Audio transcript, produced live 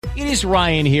It is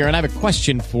Ryan here, and I have a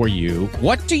question for you.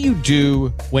 What do you do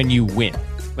when you win?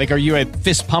 Like, are you a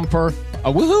fist pumper,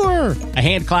 a woohooer, a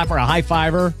hand clapper, a high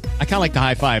fiver? I kind of like the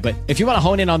high five, but if you want to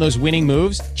hone in on those winning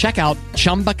moves, check out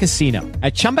Chumba Casino.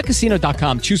 At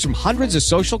ChumbaCasino.com, choose from hundreds of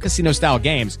social casino-style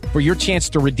games for your chance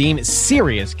to redeem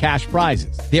serious cash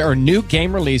prizes. There are new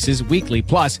game releases weekly,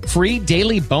 plus free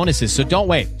daily bonuses, so don't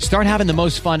wait. Start having the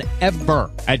most fun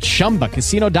ever at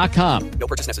ChumbaCasino.com. No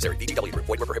purchase necessary. VGW Group.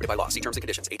 Void where prohibited by law. See terms and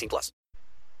conditions. 18+.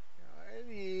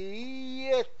 Y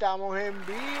estamos en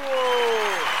vivo.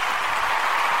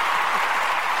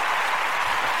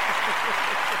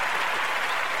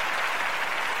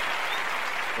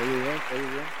 Oye, bien.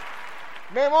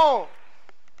 Memo,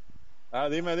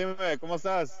 Dime, ¿cómo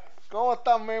estás? ¿cómo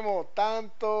estás, Memo?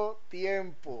 Tanto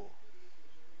tiempo.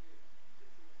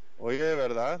 Oye, ¿de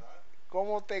verdad?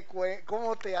 ¿Cómo te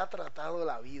ha tratado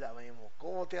la vida, Memo?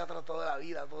 ¿Cómo te ha tratado la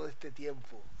vida todo este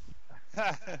tiempo?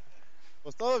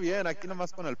 Pues todo bien, aquí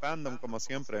nomás con el fandom, como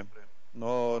siempre.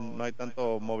 No hay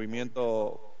tanto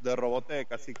movimiento de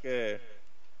Robotech, así que,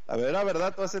 a ver, la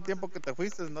verdad, todo ese tiempo que te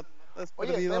fuiste, no te has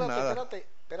Oye, perdido nada. espérate.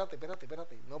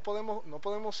 No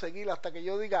podemos seguir hasta que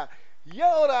yo diga, y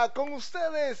ahora con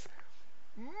ustedes,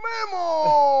 Memo.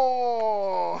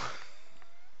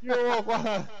 Yo,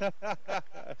 Juan.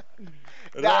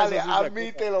 Dale, Eso sí se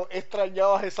admítelo,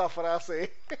 extrañabas esa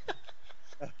frase.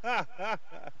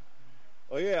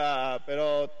 Oye,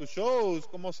 pero tus shows,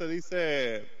 ¿cómo se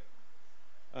dice?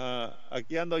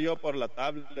 Aquí ando yo por la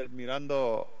tablet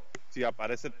mirando si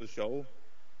aparece tu show.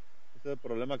 Ese es el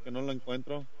problema, que no lo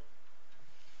encuentro.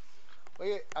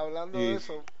 Oye, hablando de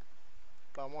eso,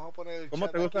 vamos a poner el ¿Cómo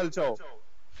chat te gusta aquí. el show?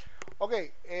 Ok,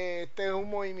 este es un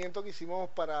movimiento que hicimos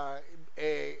para...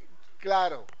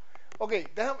 claro. Ok,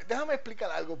 déjame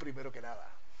explicar algo primero que nada.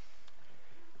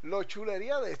 Lo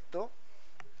chulería de esto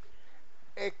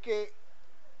es que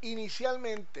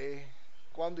inicialmente,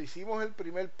 cuando hicimos el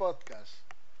primer podcast,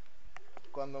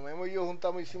 cuando Memo y yo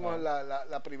juntamos hicimos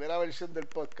la primera versión del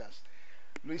podcast,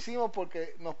 lo hicimos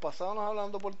porque nos pasábamos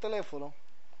hablando por teléfono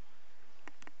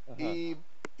y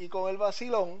con el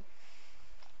vacilón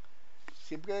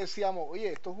siempre decíamos,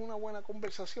 oye, esto es una buena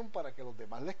conversación para que los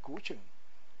demás la escuchen,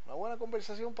 una buena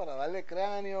conversación para darle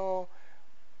cráneo,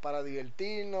 para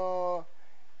divertirnos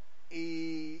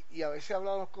y a veces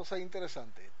hablamos cosas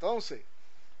interesantes. Entonces,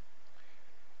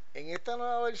 en esta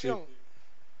nueva versión,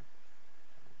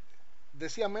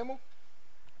 ¿decía Memo?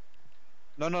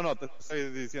 No, te estoy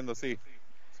diciendo sí.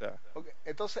 O sea, Okay.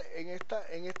 Entonces, en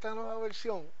esta nueva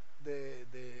versión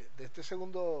de este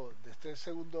segundo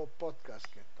podcast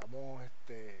que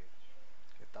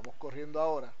estamos corriendo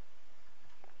ahora,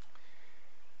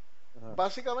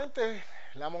 básicamente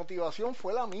la motivación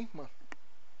fue la misma.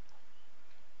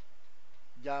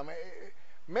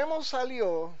 Memo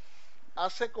salió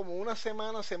hace como una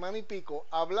semana y pico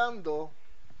hablando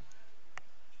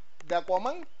de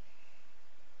Aquaman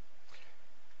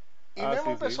y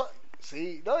Memo empezó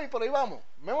y por ahí vamos.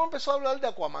 Memo empezó a hablar de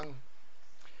Aquaman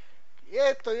y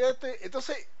esto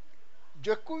entonces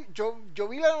yo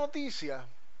vi la noticia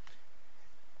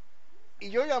y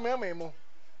yo llamé a Memo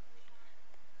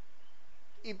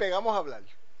y pegamos a hablar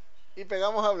y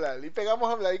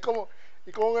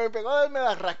como me pegó a darme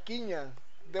la rasquiña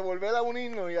de volver a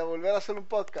unirnos y a volver a hacer un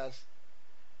podcast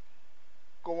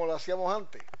como lo hacíamos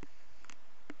antes.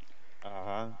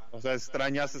 ajá. O sea,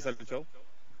 ¿extrañaste el show?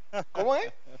 ¿Cómo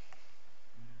es?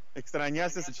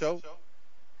 ¿Extrañaste el show?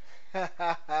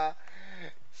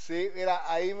 Sí, mira,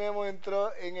 ahí Memo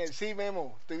entró en el... Sí,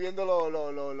 Memo, estoy viendo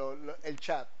el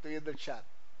chat,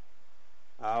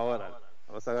 Ahora,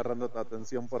 vas agarrando tu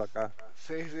atención por acá.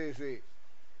 Sí.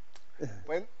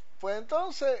 Pues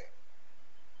entonces,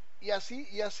 y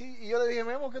yo le dije,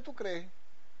 Memo, ¿qué tú crees?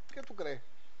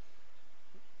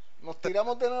 ¿Nos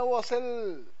tiramos de nuevo a hacer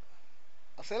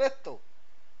esto?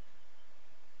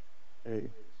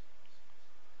 Hey.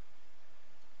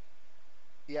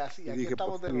 Y aquí dije,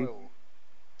 estamos pues, de sí. nuevo.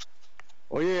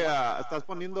 Oye, estás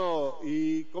poniendo...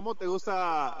 ¿Y cómo te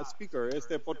gusta Speaker,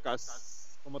 este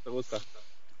podcast? ¿Cómo te gusta?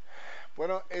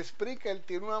 Bueno, Spreaker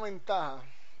tiene una ventaja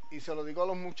y se lo digo a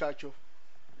los muchachos.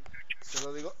 Se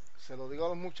lo digo a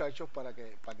los muchachos para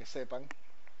que sepan.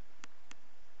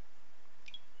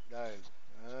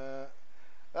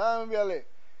 Envíale.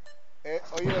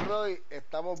 Oye, Roy,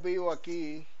 estamos vivos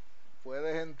aquí.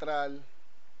 Puedes entrar.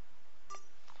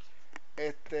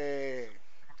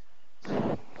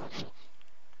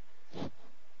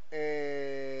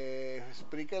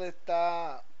 Spreaker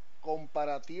está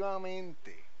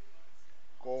comparativamente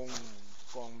con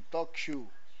TalkShoe.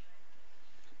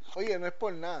 Oye, no es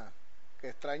por nada, que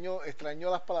extraño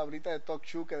las palabritas de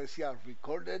TalkShoe que decía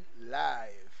recorded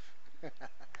live.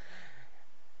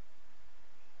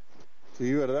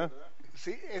 Sí, ¿verdad?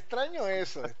 Sí, extraño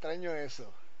eso. ¿A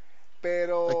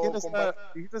Pero, quién está?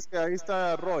 Dijiste que ahí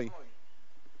está Roy.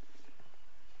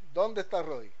 ¿dónde está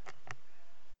Roy?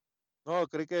 No,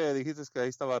 creí que dijiste que ahí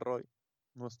estaba Roy.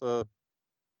 No está.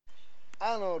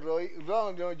 Ah, no, Roy,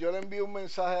 no, yo le envío un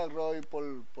mensaje a Roy por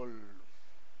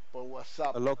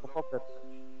WhatsApp. El loco Pocket.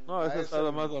 No, A ese ese está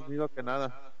más mismo, dormido que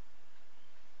nada.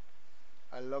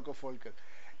 al loco Folker.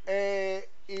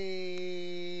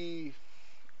 Y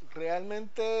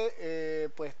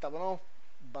realmente, pues estábamos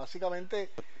básicamente,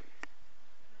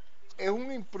 es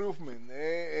un improvement,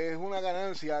 es una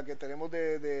ganancia que tenemos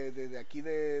de aquí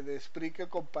de Spreaker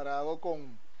comparado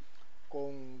con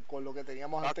lo que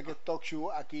teníamos antes, que es Talk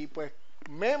Show. Aquí pues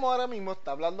Memo ahora mismo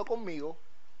está hablando conmigo.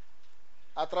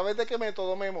 ¿A través de qué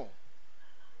método, Memo?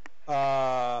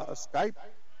 Skype.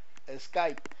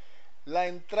 Skype. La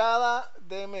entrada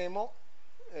de Memo,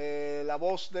 la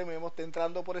voz de Memo está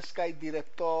entrando por Skype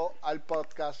directo al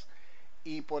podcast,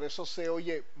 y por eso se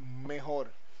oye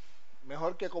mejor.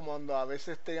 Mejor que como cuando a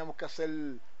veces teníamos que hacer,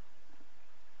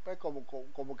 pues,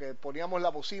 como que poníamos la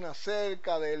bocina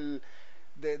cerca de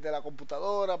la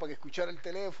computadora para que escuchara el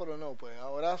teléfono. No, pues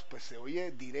ahora pues se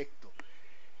oye directo.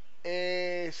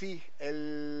 Sí,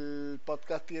 el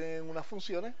podcast tiene unas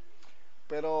funciones,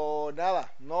 pero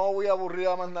nada, no voy a aburrir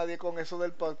a más nadie con eso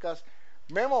del podcast.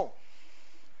 Memo,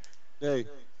 Hey.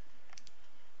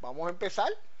 vamos a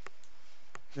empezar.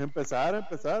 Empezar,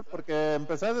 porque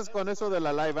empezaste con eso de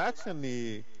la live action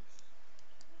y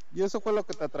eso fue lo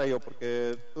que te atrayó,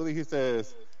 porque tú dijiste,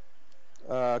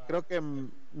 creo que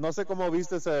no sé cómo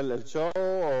viste el show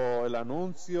o el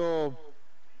anuncio,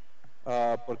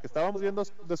 porque estábamos viendo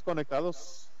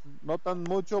desconectados, no tan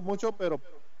mucho, pero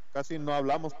casi no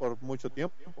hablamos por mucho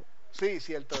tiempo. Sí,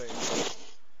 cierto es.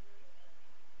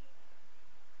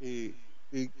 Y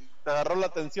te agarró la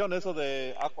atención eso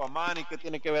de Aquaman y qué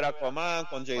tiene que ver Aquaman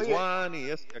con James Oye, Wan y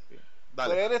eso.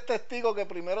 Dale. Pero eres testigo que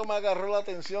primero me agarró la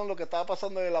atención lo que estaba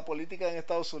pasando en la política en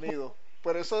Estados Unidos.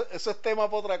 Pero eso es tema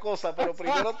para otra cosa. Pero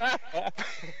primero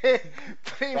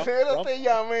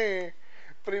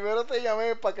primero te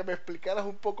llamé para que me explicaras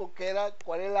un poco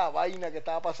cuál es la vaina que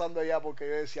estaba pasando allá, porque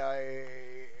yo decía,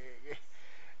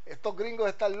 estos gringos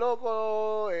están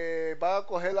locos, van a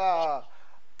coger a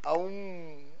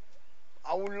un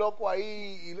loco ahí,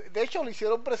 y de hecho lo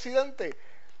hicieron presidente.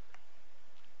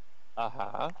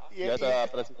 Ajá. Y- Ya y- está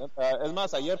presidenta. Es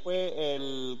más, ayer fue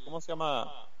 ¿cómo se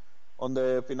llama?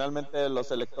 Donde finalmente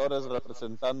los electores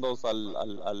representando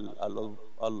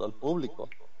al público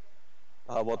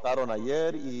votaron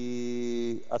ayer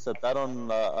y aceptaron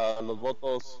a los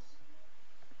votos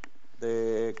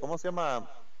de, ¿cómo se llama?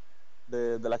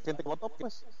 De la gente que votó,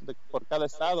 pues, por cada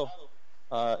estado.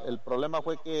 El problema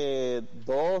fue que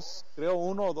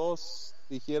uno o dos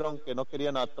dijeron que no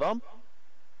querían a Trump,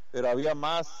 pero había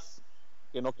más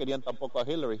que no querían tampoco a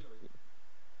Hillary.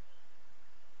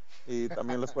 Y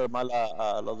también les fue mal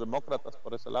a los demócratas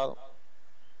por ese lado,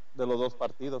 de los dos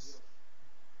partidos.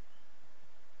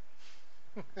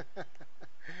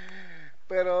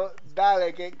 Pero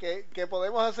dale, que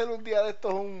podemos hacer un día de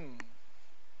estos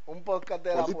un podcast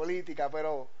de la política,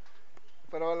 pero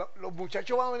los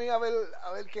muchachos van a venir a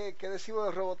ver qué decimos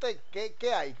de Robotech.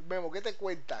 ¿Qué hay, Memo? ¿Qué te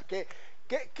cuenta? ¿Qué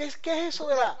es eso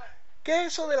de la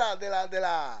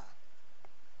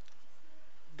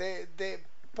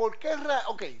por qué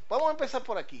ok, vamos a empezar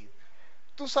por aquí.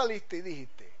 Tú saliste y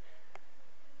dijiste,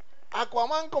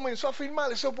 Aquaman comenzó a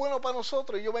filmar, eso es bueno para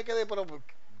nosotros, y yo me quedé, pero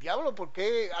diablo, ¿por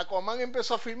qué Aquaman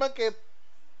empezó a filmar? ¿Qué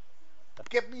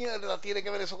mierda tiene que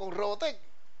ver eso con Robotech?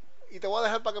 Y te voy a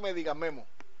dejar para que me digas, Memo.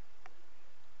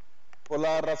 Por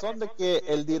la razón de que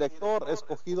el director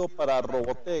escogido para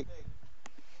Robotech,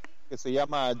 que se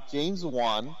llama James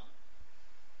Wan,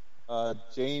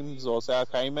 James, o sea,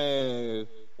 Jaime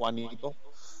Juanito,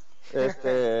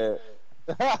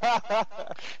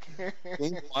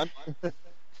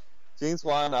 James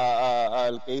Wan,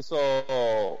 al que hizo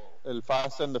el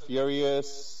Fast and the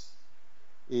Furious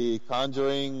y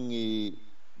Conjuring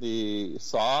y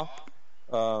Saw,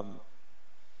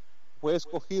 fue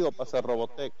escogido para ser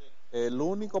Robotech. El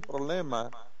único problema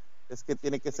es que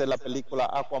tiene que ser la película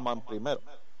Aquaman primero.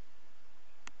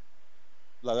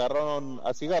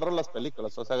 Así agarró las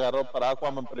películas, o sea, agarró para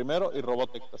Aquaman primero y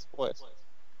Robotech después.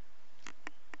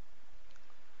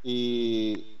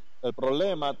 Y el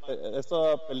problema,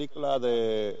 esta película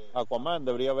de Aquaman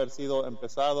debería haber sido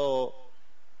empezado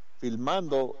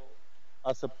filmando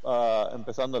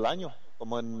empezando el año,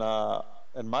 como en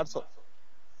marzo,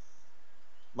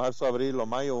 abril o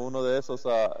mayo, uno de esos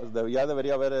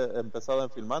debería haber empezado en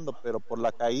filmando, pero por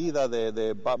la caída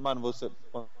de Batman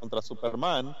contra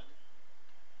Superman,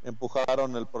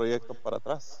 empujaron el proyecto para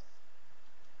atrás.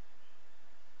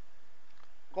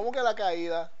 ¿Cómo que la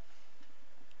caída?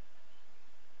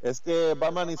 Es que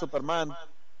Batman y Superman,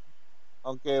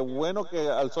 aunque bueno que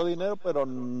alzó dinero, pero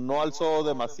no alzó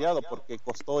demasiado porque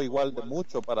costó igual de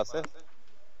mucho para hacer.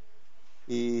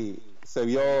 Y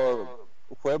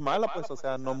fue mala, pues, o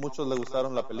sea, no muchos le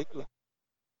gustaron la película.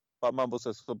 Batman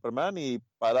vs Superman, y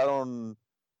pararon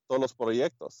todos los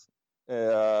proyectos.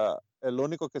 El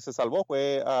único que se salvó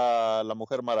fue a la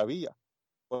Mujer Maravilla,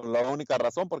 por la única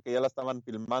razón, porque ya la estaban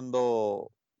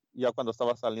filmando ya cuando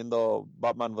estaba saliendo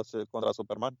Batman vs contra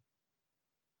Superman.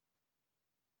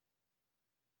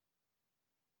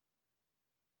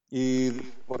 Y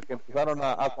porque empezaron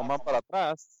a Aquaman para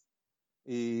atrás,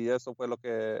 y eso fue lo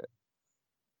que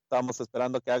estamos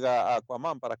esperando que haga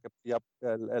Aquaman para que ya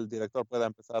el director pueda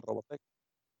empezar Robotech.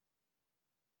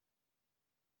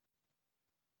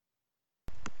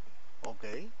 Ok.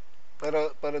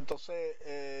 Pero entonces,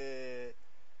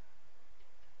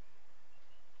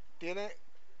 tiene,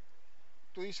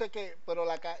 tú dices que, pero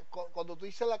cuando tú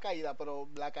dices la caída, pero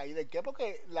la caída ¿en qué?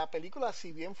 Porque la película,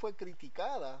 si bien fue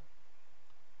criticada,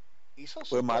 hizo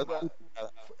Fue su mal.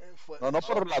 No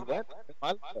hizo, por las buenas, fue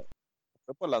mal,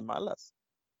 fue por las malas.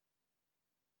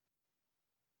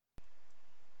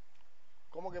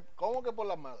 ¿cómo que por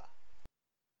las malas?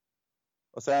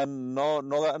 O sea, no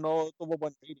tuvo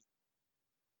buen rating.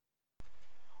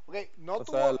 Ok, no O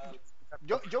tuvo, sea,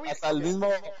 yo vi, hasta el ok, mismo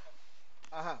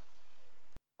ajá,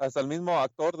 hasta el mismo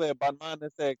actor de Batman,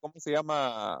 ¿cómo se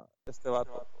llama este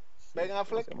vato? Ben ¿Cómo se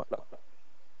Affleck, llama?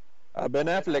 A Ben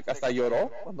Affleck hasta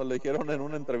lloró cuando le dijeron en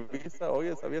una entrevista,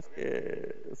 oye, ¿sabías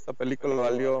que esta película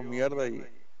valió mierda? Y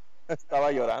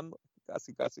estaba llorando,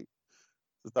 casi.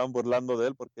 Se estaban burlando de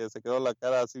él porque se quedó la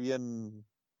cara así bien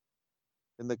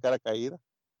de cara caída.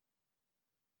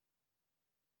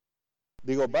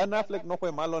 Digo, Ben Affleck no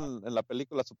fue malo en la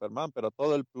película Superman, pero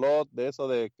todo el plot de eso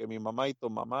de que mi mamá y tu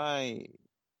mamá y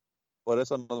por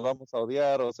eso nos vamos a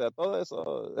odiar, o sea, todo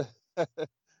eso,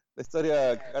 la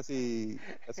historia casi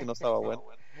no estaba buena.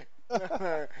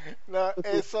 no,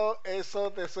 eso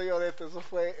te soy honesto, eso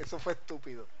fue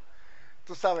estúpido.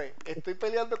 Tú sabes, estoy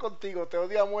peleando contigo, te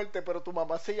odio a muerte, pero tu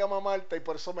mamá se llama Marta y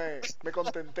por eso me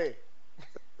contenté.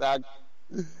 Exacto.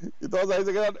 Y todos ahí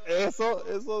se quedan,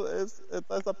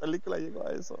 toda esa película llegó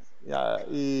a eso. Ya,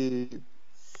 y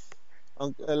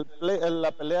aunque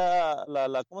la pelea,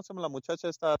 ¿cómo se llama la muchacha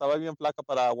esta? Estaba bien flaca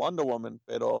para Wonder Woman,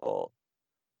 pero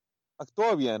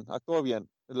actuó bien.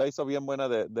 La hizo bien buena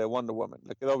de Wonder Woman.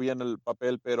 Le quedó bien el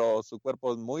papel, pero su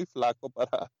cuerpo es muy flaca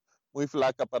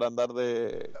para andar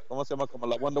 ¿cómo se llama? Como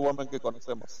la Wonder Woman que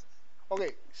conocemos. Ok,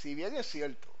 si bien es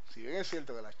cierto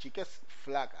que la chica es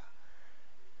flaca,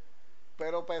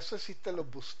 pero para eso existen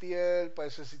los bustier, para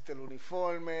eso existe el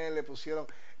uniforme, le pusieron.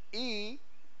 Y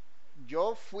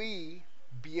yo fui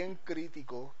bien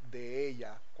crítico de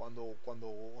ella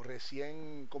cuando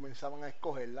recién comenzaban a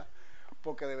escogerla,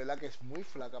 porque de verdad que es muy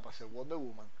flaca para ser Wonder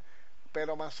Woman.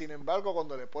 Pero más sin embargo,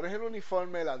 cuando le pones el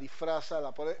uniforme, la disfraza,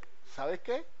 la pones, ¿sabes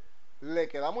qué? Le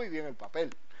queda muy bien el papel.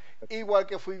 Igual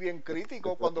que fui bien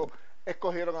crítico cuando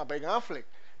escogieron a Ben Affleck.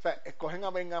 O sea, escogen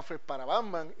a Ben Affleck para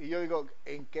Batman y yo digo,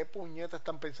 ¿en qué puñeta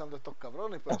están pensando estos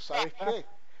cabrones? Pero ¿sabes qué?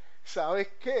 ¿Sabes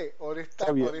qué?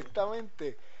 Está bien.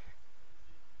 Honestamente,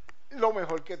 lo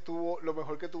mejor que tuvo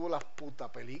la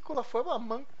puta película fue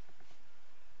Batman.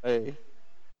 Ey,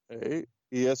 ey.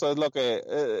 Y eso es lo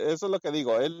que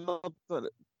digo. Él no,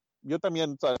 yo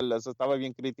también, o sea, les estaba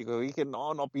bien crítico. Dije,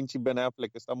 no, pinche Ben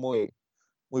Affleck está muy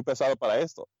pesado para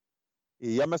esto.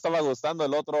 Y ya me estaba gustando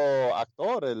el otro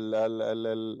actor, el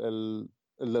de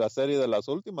la serie de las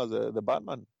últimas de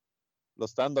Batman,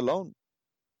 los standalone.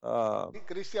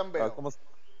 Christian Bale. ¿Cómo se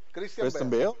Christian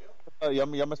Christian Bale. Bale?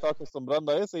 Ya me estaba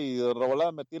acostumbrando a ese y de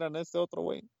revolada me tiran este otro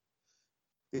güey.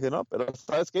 Dije, no, pero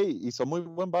 ¿sabes qué? Hizo muy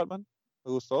buen Batman,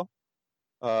 me gustó.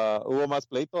 Hubo más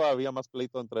pleito, había más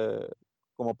pleito entre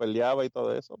cómo peleaba y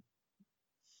todo eso.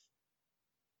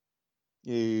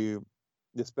 Y,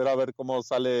 y espero a ver cómo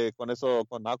sale con eso,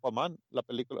 con Aquaman, la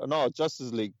película. No,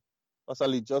 Justice League. Va a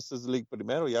salir Justice League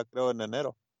primero, ya creo en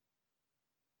enero.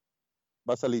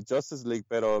 Va a salir Justice League,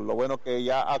 pero lo bueno que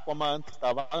ya Aquaman está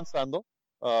avanzando.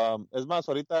 Es más,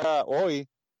 hoy,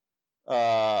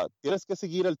 tienes que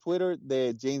seguir el Twitter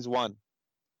de James Wan,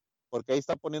 porque ahí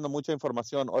está poniendo mucha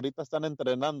información. Ahorita están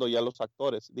entrenando ya los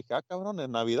actores. Dije, cabrón,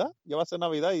 en Navidad, ya va a ser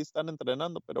Navidad y están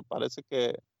entrenando, pero parece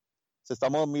que se está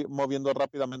moviendo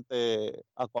rápidamente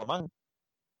Aquaman.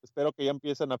 Espero que ya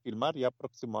empiecen a filmar ya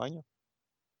próximo año.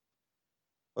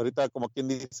 Ahorita, como quien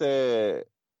dice,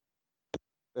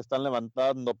 están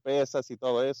levantando pesas y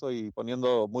todo eso y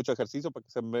poniendo mucho ejercicio para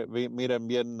que se miren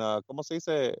bien, ¿cómo se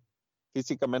dice?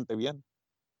 Físicamente bien.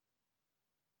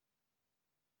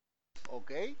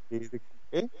 Ok.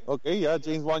 Ok, ya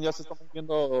James Wan ya se está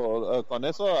moviendo con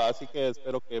eso, así que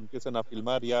espero que empiecen a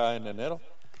filmar ya en enero.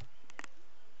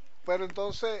 Pero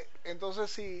entonces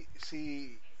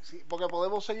si, porque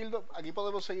podemos seguir, aquí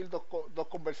podemos seguir dos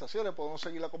conversaciones, podemos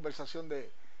seguir la conversación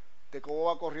de cómo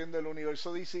va corriendo el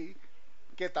universo DC,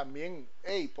 que también,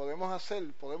 hey, podemos hacer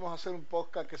un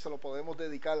podcast que se lo podemos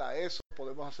dedicar a eso,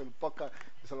 podemos hacer un podcast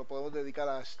que se lo podemos dedicar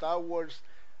a Star Wars.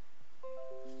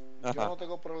 Yo Ajá. no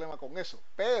tengo problema con eso,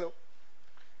 pero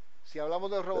si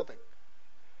hablamos de Robotech,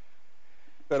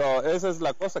 Pero esa es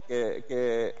la cosa,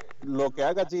 que lo que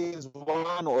haga James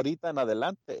Wan ahorita en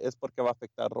adelante es porque va a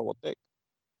afectar a Robotech.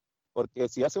 Porque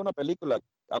si hace una película,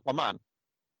 Aquaman,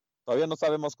 todavía no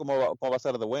sabemos cómo va a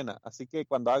ser de buena. Así que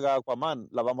cuando haga Aquaman,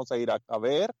 la vamos a ir a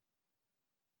ver,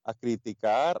 a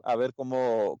criticar, a ver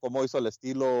cómo hizo el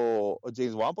estilo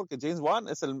James Wan, porque James Wan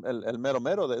es el mero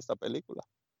mero de esta película,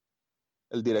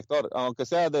 el director, aunque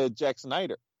sea de Zack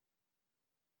Snyder.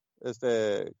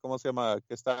 ¿Cómo se llama?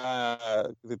 Que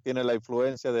tiene la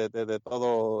influencia de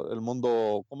todo el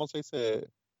mundo, ¿cómo se dice?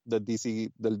 Del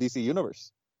DC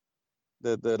Universe,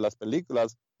 de las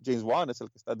películas. James Wan es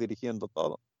el que está dirigiendo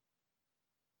todo.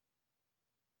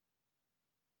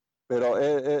 Pero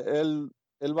él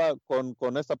va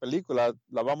con esta película,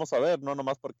 la vamos a ver, no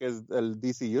nomás porque es el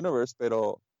DC Universe,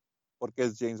 pero porque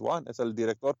es James Wan, es el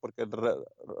director, porque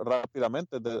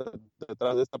rápidamente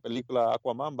detrás de esta película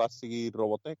Aquaman va a seguir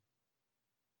Robotech.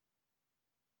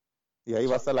 Y ahí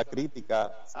va a estar la crítica,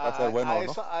 va a ser bueno o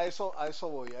no. a eso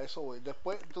voy.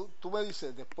 Después, tú me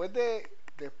dices, de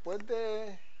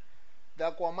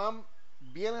Aquaman,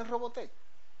 ¿viene Robotech?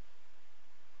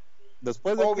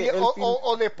 Después de que él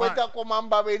O después de Aquaman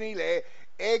va a venir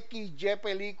X, Y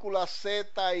película,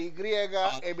 Z, Y,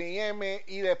 M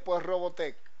y después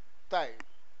Robotech.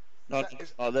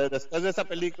 Después de esa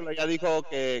película ya dijo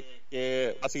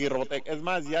que va a seguir Robotech. Es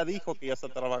más, ya dijo que ya está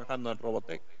trabajando en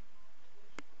Robotech.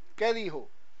 ¿Qué dijo?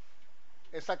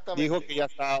 Exactamente. Dijo que ya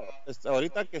está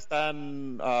ahorita que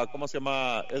están, ¿cómo se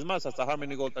llama? Es más, hasta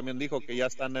Harmony Gold también dijo que ya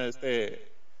están,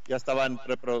 ya estaba en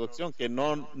preproducción, que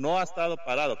no ha estado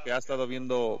parado, que ha estado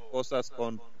viendo cosas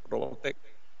con Robotech.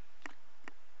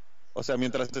 O sea,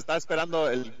 mientras está esperando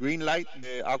el green light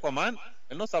de Aquaman,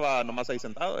 él no estaba nomás ahí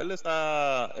sentado, es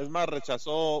más,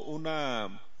 rechazó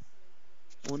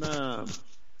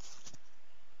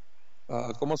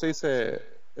 ¿cómo se dice?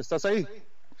 ¿Estás ahí?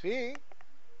 Sí.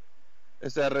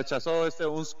 Rechazó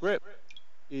un script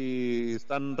y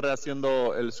están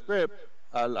rehaciendo el script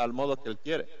al modo que él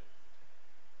quiere.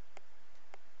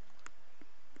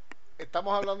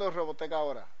 Estamos hablando de Robotech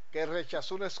ahora, que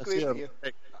rechazó un script.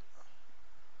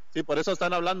 Sí, por eso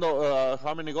están hablando,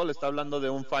 Harmony Gold está hablando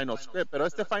de un final script, pero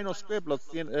este final script lo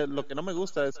que no me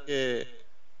gusta es que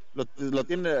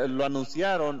lo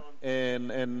anunciaron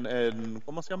en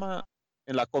 ¿cómo se llama?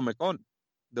 En la Comic Con,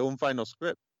 de un final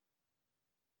script.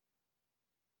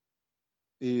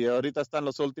 Y ahorita están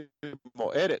los últimos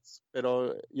edits,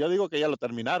 pero yo digo que ya lo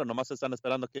terminaron, nomás están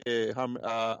esperando que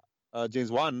James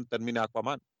Wan termine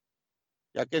Aquaman.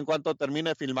 Ya que en cuanto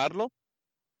termine de filmarlo,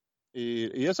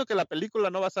 y eso que la película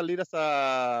no va a salir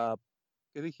hasta,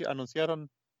 ¿qué dije? Anunciaron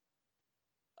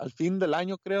al fin del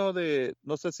año, creo,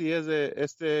 no sé si es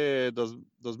de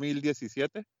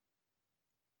 2017.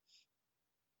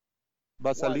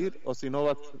 Va a salir, o si no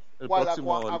va el ¿Cuál,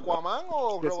 próximo. Aquaman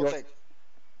o Robotech?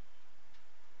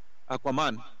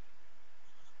 Aquaman.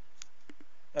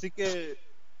 Así que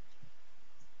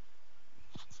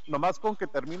nomás con que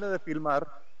termine de filmar,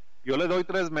 yo le doy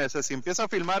 3 meses. Si empieza a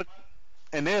filmar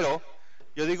enero,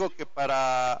 yo digo que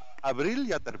para abril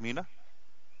ya termina.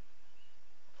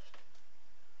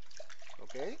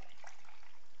 Ok.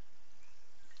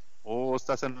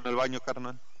 ¿Estás en el baño,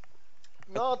 carnal?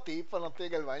 No, tipo, no estoy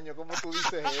en el baño. ¿Cómo tú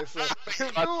dices eso?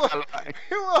 Vamos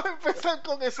a empezar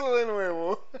con eso de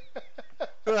nuevo.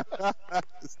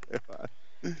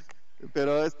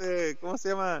 Pero ¿cómo se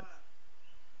llama?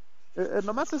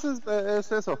 Nomás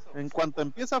es eso. En cuanto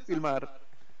empieza a filmar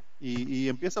y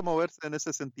empieza a moverse en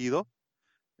ese sentido,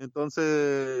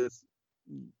 entonces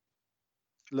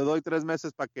le doy 3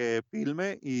 meses para que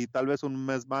filme y tal vez un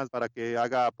mes más para que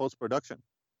haga post-production,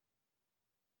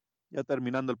 ya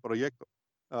terminando el proyecto.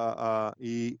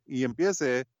 Y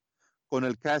empiece con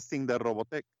el casting de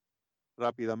Robotech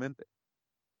rápidamente.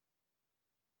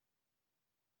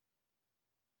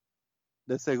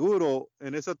 De seguro,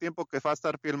 en ese tiempo que va a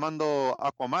estar filmando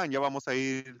Aquaman, ya vamos a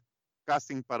ir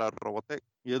casting para Robotech.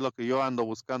 Y es lo que yo ando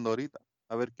buscando ahorita.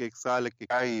 a ver qué sale, qué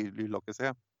cae y lo que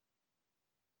sea.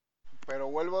 Pero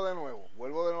vuelvo de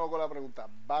nuevo con la pregunta.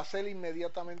 ¿Va a ser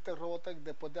inmediatamente Robotech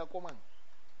después de Aquaman?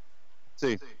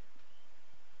 Sí.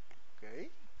 Ok.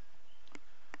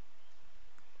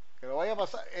 Que lo vaya a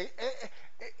pasar.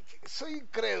 Soy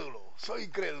incrédulo,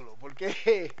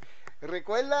 porque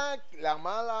recuerda la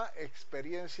mala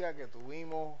experiencia que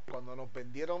tuvimos cuando nos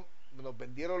vendieron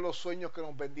los sueños que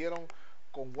nos vendieron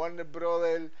con Warner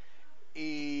Brothers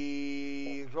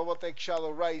y Robotech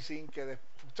Shadow Rising, o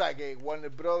sea, que Warner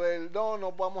Brothers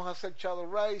no vamos a hacer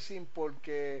Shadow Rising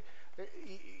porque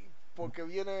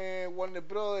viene Warner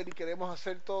Brothers y queremos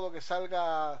hacer todo que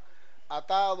salga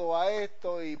atado a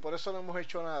esto y por eso no hemos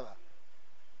hecho nada.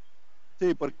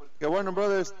 Sí, porque bueno,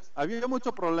 brothers, había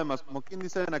muchos problemas, como quien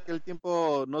dice en aquel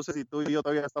tiempo, no sé si tú y yo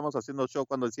todavía estamos haciendo show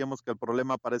cuando decíamos que el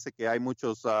problema parece que hay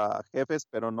muchos jefes,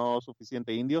 pero no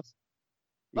suficiente indios.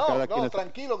 Y cada quien está...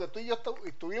 tranquilo, que tú y yo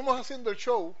estuvimos haciendo el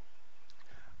show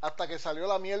hasta que salió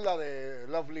la mierda de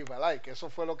Love Live Alive, que eso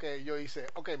fue lo que yo hice.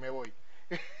 Ok, me voy.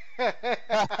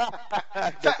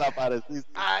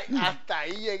 Desapareciste. Hasta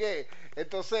ahí llegué.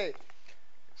 Entonces,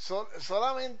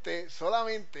 solamente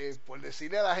por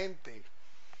decirle a la gente,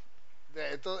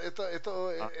 esto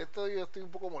yo estoy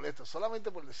un poco molesto,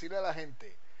 solamente por decirle a la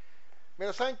gente,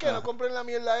 mira, ¿saben qué? No compren la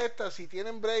mierda esta, si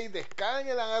tienen break,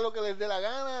 descárguenla, hagan lo que les dé la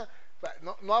gana,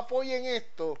 no apoyen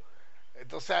esto.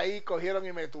 Entonces ahí cogieron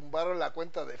y me tumbaron la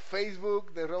cuenta de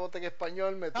Facebook de Robotech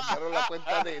Español, me tumbaron la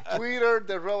cuenta de Twitter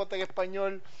de Robotech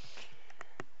Español.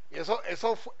 Y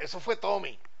eso fue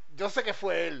Tommy. Yo sé que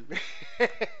fue él.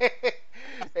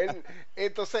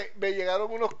 Entonces me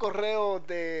llegaron unos correos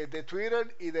de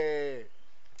Twitter y de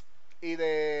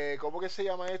 ¿cómo que se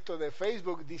llama esto? De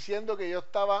Facebook, diciendo que yo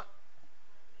estaba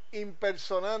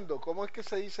impersonando. ¿Cómo es que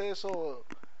se dice eso?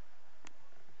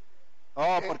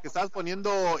 Porque estás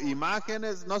poniendo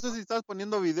imágenes, no sé si estás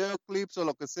poniendo videoclips o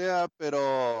lo que sea,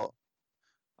 pero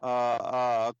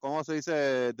 ¿cómo se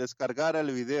dice? Descargar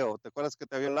el video. ¿Te acuerdas que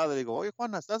te había hablado? Digo, oye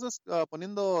Juana, estás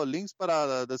poniendo links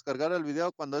para descargar el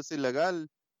video cuando es ilegal,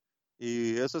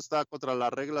 y eso está contra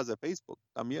las reglas de Facebook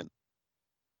también.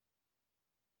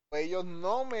 Ellos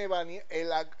no me banearon.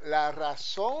 La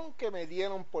razón que me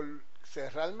dieron por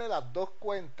cerrarme las dos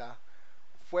cuentas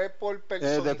fue por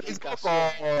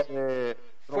personificación.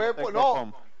 Fue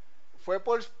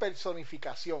por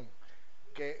personificación.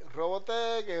 Que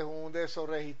Robotech es un de esos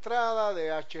registrada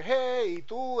de HG y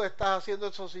tú estás haciendo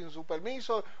eso sin su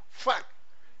permiso. Fuck.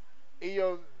 Y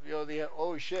yo dije,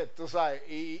 oh shit, tú sabes,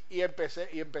 y empecé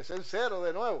en cero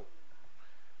de nuevo.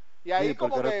 Y ahí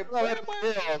como que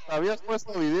habías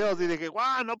puesto videos y dije,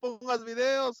 guau, no pongas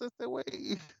videos,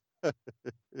 güey.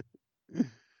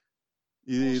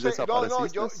 Y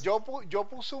desapareciste. Yo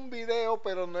puse un video,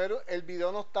 pero no era, el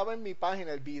video no estaba en mi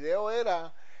página, el video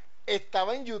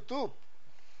estaba en YouTube.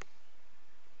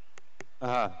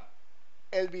 Ajá.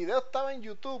 El video estaba en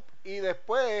YouTube y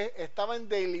después estaba en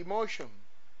Dailymotion.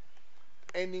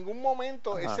 En ningún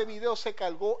momento ese video se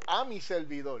cargó a mi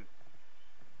servidor.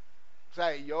 O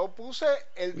sea, yo puse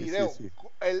el video, sí.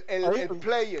 El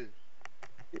player.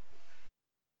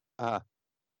 Ajá.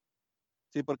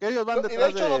 Sí, porque ellos van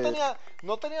detrás de hecho,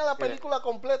 no tenía la película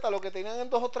completa, lo que tenían en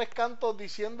 2 o 3 cantos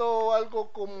diciendo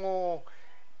algo como...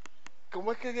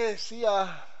 ¿Cómo es que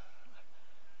decía?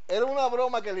 Era una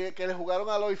broma que le jugaron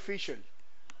a Lloyd Fisher.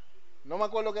 No me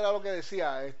acuerdo qué era lo que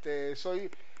decía.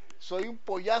 Soy un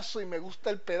pollazo y me gusta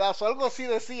el pedazo. Algo así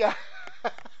decía.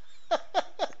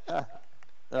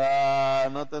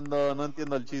 No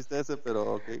entiendo el chiste ese,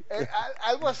 pero ok.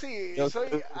 Algo así.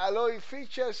 Soy Aloy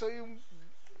Fisher, soy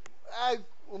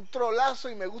un trolazo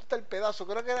y me gusta el pedazo.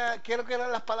 Creo que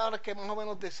eran las palabras que más o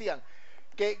menos decían.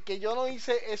 Que yo no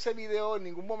hice ese video, en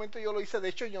ningún momento yo lo hice. De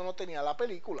hecho, yo no tenía la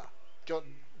película. Yo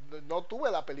no tuve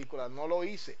la película, no lo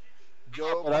hice.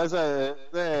 Pero ese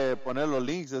de poner los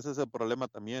links, ese es el problema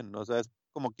también. O sea, es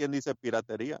como quien dice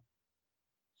piratería.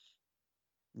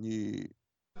 Y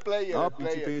player.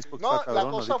 No,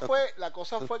 la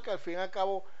cosa fue que al fin y al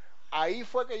cabo ahí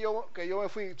fue que yo me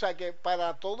fui. O sea, que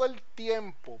para todo el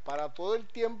tiempo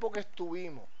que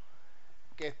estuvimos,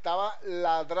 que estaba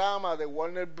la drama de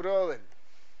Warner Brothers,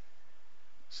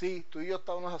 sí, tú y yo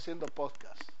estábamos haciendo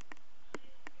podcast.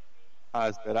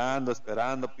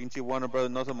 Esperando, pinche Warner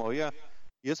Brothers no se movía.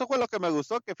 Y eso fue lo que me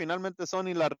gustó, que finalmente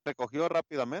Sony la recogió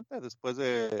rápidamente después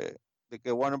de que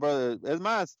Warner Brothers... Es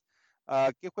más,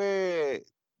 ¿qué fue?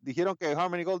 Dijeron que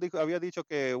Harmony Gold había dicho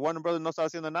que Warner Brothers no estaba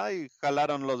haciendo nada y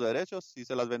jalaron los derechos y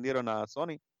se las vendieron a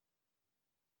Sony.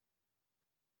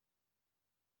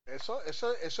 Eso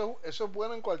es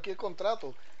bueno en cualquier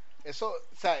contrato. Eso,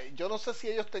 o sea, yo no sé si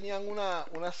ellos tenían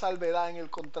una salvedad en el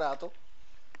contrato,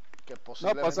 Que No,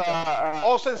 posiblemente... pues,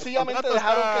 o el sencillamente contrato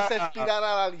dejaron que está- se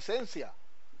expirara la licencia.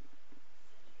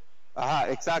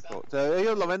 Ajá, exacto. O sea,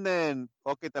 ellos lo venden,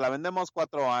 ok, te la vendemos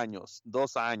 4 años,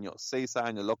 2 años, 6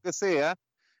 años, lo que sea,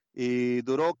 y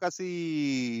duró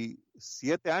casi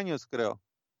 7 años, creo.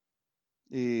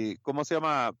 Y, ¿cómo se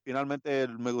llama? Finalmente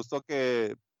me gustó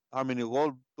que Harmony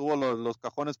Gold tuvo los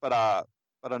cajones para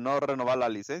no renovar la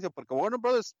licencia, porque Warner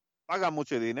Brothers paga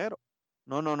mucho dinero.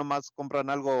 No, nomás compran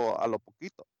algo a lo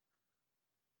poquito.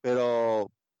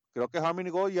 Pero creo que Harmony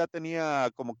Gold ya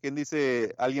tenía, como quien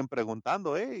dice, alguien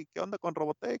preguntando, hey, ¿qué onda con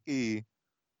Robotech? Y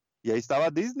ahí estaba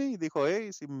Disney y dijo,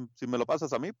 hey, si me lo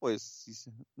pasas a mí, pues,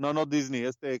 no Disney,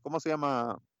 ¿cómo se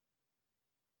llama?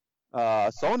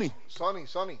 Sony.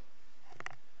 Sony.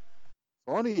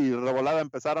 Sony y revolada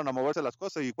empezaron a moverse las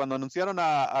cosas y cuando anunciaron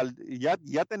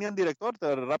ya tenían director,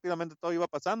 rápidamente todo iba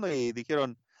pasando y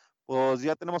dijeron, pues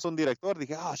ya tenemos un director.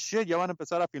 Dije, shit, ya van a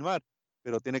empezar a filmar,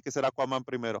 pero tiene que ser Aquaman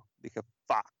primero. Dije,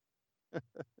 fuck.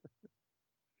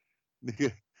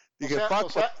 dije,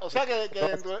 fuck. O sea que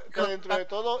dentro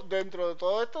de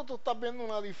todo esto tú estás viendo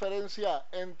una diferencia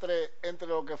entre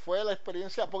lo que fue la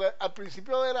experiencia, porque al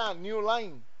principio era New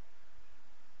Line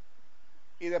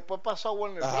y después pasó a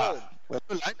Warner Brothers. Fue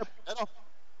New Line primero.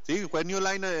 Sí, fue New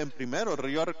Line en primero.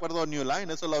 Yo recuerdo New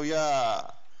Line, eso lo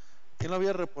había... ¿Quién lo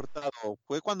había reportado?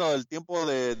 Fue cuando el tiempo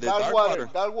de Darkwater.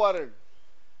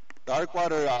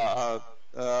 Darkwater,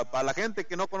 para la gente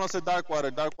que no conoce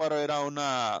Darkwater era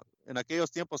en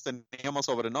aquellos tiempos teníamos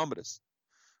sobrenombres.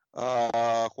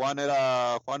 Juan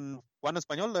era Juan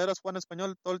Español, ¿eras Juan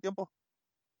Español todo el tiempo?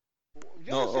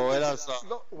 Yo no sé o eras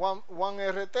Juan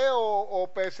RT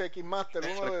o PSX Master,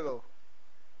 uno de dos.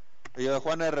 Yo era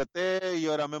Juan RT,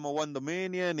 yo era Memo One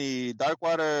Dominion y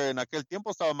Darkwater en aquel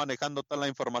tiempo estaba manejando toda la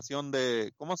información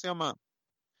de, ¿cómo se llama?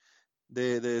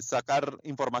 De sacar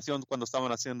información cuando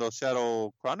estaban haciendo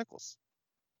Shadow Chronicles.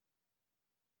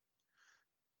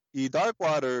 Y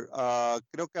Darkwater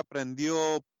creo que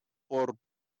aprendió por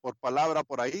palabra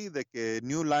por ahí de que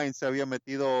New Line se había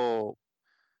metido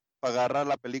para agarrar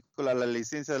la película, la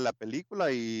licencia de la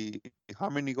película y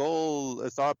Harmony Gold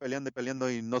estaba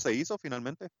peleando y no se hizo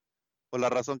finalmente. Por la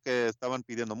razón que estaban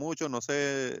pidiendo mucho, no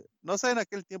sé en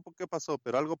aquel tiempo qué pasó,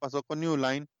 pero algo pasó con New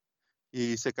Line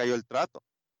y se cayó el trato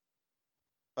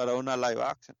para una live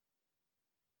action.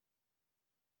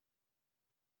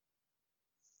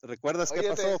 ¿Recuerdas qué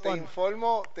pasó, Juan?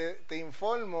 Te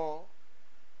informo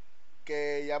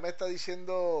que ya me está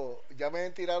diciendo, ya me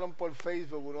tiraron por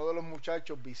Facebook uno de los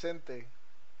muchachos, Vicente,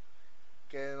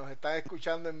 que nos están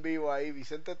escuchando en vivo ahí,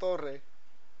 Vicente Torres.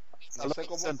 No sé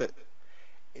cómo. Vicente.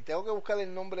 Y tengo que buscar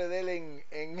el nombre de él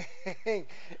en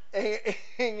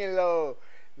lo,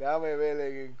 déjame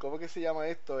ver, ¿cómo que se llama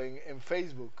esto? En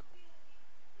Facebook.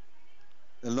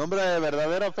 ¿El nombre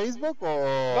verdadero Facebook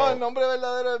o...? No, el nombre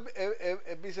verdadero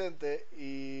es Vicente,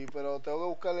 pero tengo que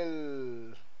buscar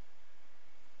el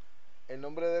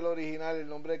nombre del original, el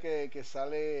nombre que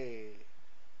sale,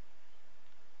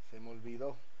 se me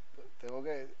olvidó.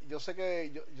 Yo sé que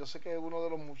es uno de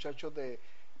los muchachos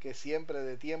que siempre,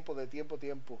 de tiempo.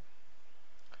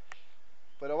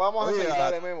 Pero vamos a seguir,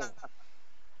 dale, Memo.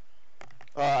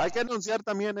 Hay que anunciar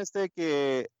también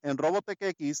que en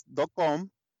robotechx.com,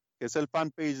 que es el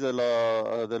fanpage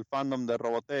del fandom de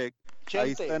Robotech. Chente,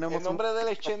 ahí tenemos el nombre de él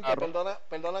es Chente,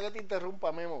 perdona que te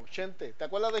interrumpa, Memo. Chente, ¿te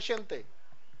acuerdas de Chente?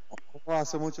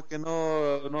 Hace mucho que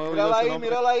no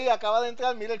mírala ahí, acaba de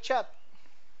entrar, mira el chat.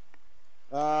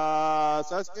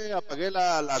 ¿Sabes qué? Apagué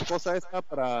la cosa esta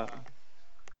para...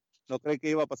 No creí que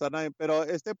iba a pasar nada, pero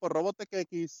por Robotech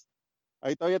X,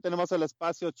 ahí todavía tenemos el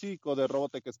espacio chico de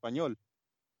Robotech Español,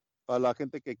 para la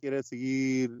gente que quiere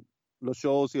seguir los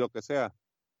shows y lo que sea,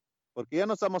 porque ya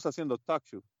no estamos haciendo talk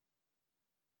show.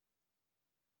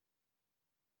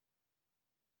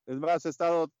 Es más, he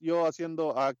estado yo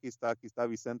haciendo, aquí está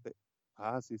Vicente.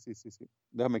 Sí.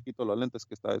 Déjame quito los lentes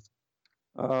que está eso.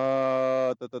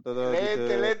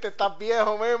 Lente, estás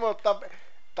viejo, Memo, estás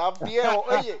viejo,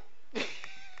 oye.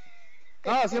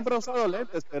 Siempre he usado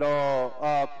lentes, pero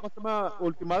 ¿cómo se llama?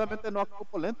 Últimamente no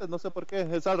ocupo lentes, no sé por qué,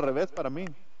 es al revés para mí.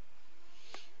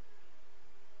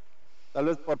 Tal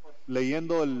vez por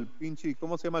leyendo el pinche,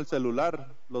 ¿cómo se llama? El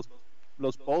celular,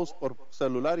 los posts por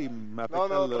celular y me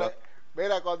afecta.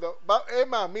 Mira,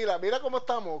 mira cómo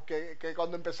estamos, que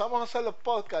cuando empezamos a hacer los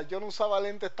podcasts yo no usaba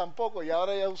lentes tampoco y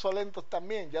ahora ya uso lentes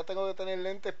también, ya tengo que tener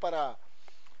lentes para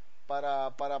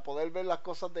poder ver las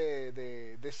cosas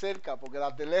de cerca, porque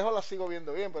las de lejos las sigo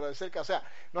viendo bien, pero de cerca, o sea,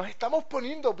 nos estamos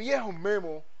poniendo viejos,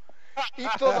 Memo, y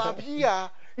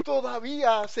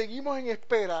todavía seguimos en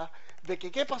espera de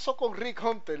que qué pasó con Rick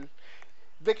Hunter.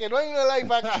 de que no hay una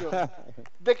live action,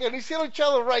 de que no hicieron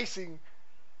Shadow Rising.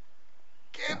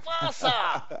 ¿Qué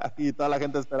pasa? Y toda la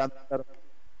gente esperando.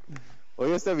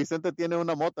 Oye, este Vicente tiene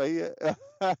una moto ahí.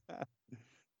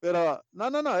 Pero,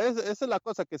 no, esa es la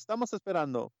cosa que estamos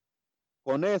esperando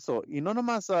con eso. Y no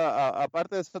nomás,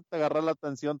 aparte de eso, te agarrar la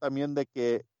atención también de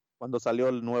que cuando salió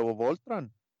el nuevo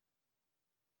Voltron,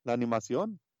 la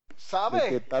animación, de ¿Sabes?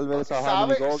 que tal vez a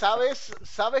Harmony Gold,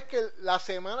 ¿Sabes que la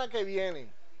semana que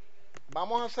viene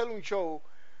vamos a hacer un show?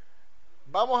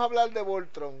 Vamos a hablar de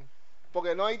Voltron.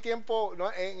 Porque no hay tiempo,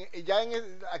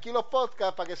 aquí los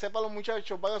podcasts, para que sepan los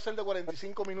muchachos, van a ser de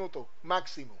 45 minutos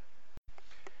máximo.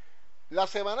 La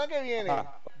semana que viene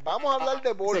vamos a hablar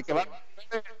de dice que Voltron.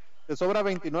 ¿te sobra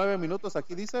 29 minutos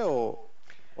aquí, dice? No,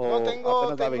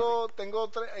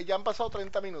 ya han pasado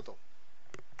 30 minutos.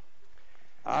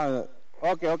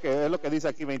 Ok, es lo que dice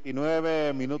aquí,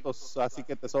 29 minutos, así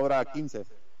que te sobra 15.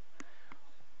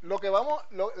 La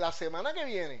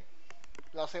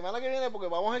semana que viene, porque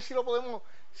vamos a ver si lo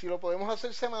podemos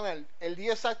hacer semanal. El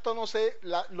día exacto no sé,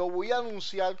 lo voy a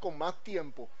anunciar con más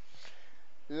tiempo.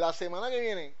 La semana que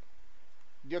viene,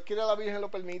 Dios quiera, la Virgen lo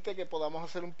permite, que podamos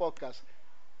hacer un podcast.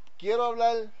 Quiero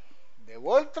hablar de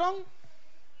Voltron,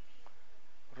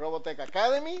 Robotech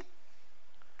Academy,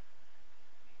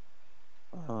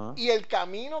 y el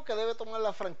camino que debe tomar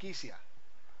la franquicia.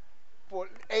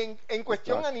 En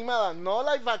cuestión animada, no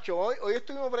live action. Hoy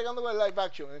estuvimos bregando con el live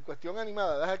action. En cuestión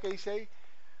animada, deja que dice ahí.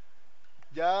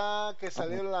 Ya que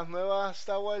salieron las nuevas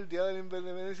Star Wars, el Día de la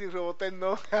Independencia y Robotech,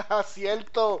 no.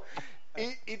 Cierto.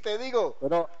 Y te digo.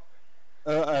 Pero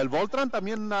el Voltron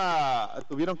también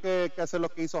tuvieron que hacer lo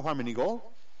que hizo Harmony Gold.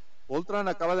 Voltron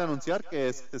acaba de anunciar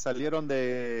que salieron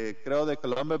creo de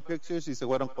Columbia Pictures y se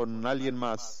fueron con alguien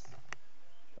más.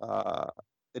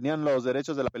 Tenían los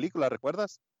derechos de la película,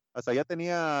 ¿recuerdas? Hasta ya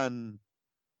tenían,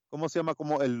 ¿cómo se llama?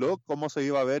 Como el look, cómo se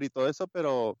iba a ver y todo eso,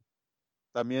 pero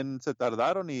también se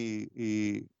tardaron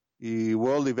y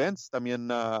World Events también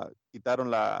quitaron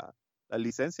la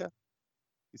licencia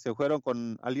y se fueron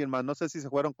con alguien más. No sé si se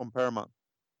fueron con Paramount,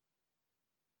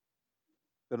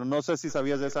 pero no sé si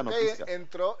sabías de esa noticia.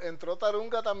 Entró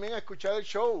Tarunga también a escuchar el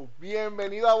show.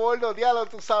 Bienvenido a bordo, diálogo,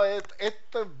 tú sabes,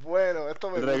 esto es bueno, esto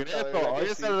me gusta. Regreso, hoy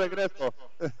es el regreso.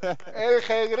 El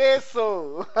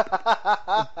regreso.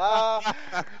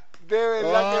 De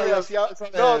verdad que me hacía...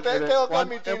 No, tengo que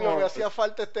admitirlo, me hacía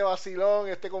falta este vacilón,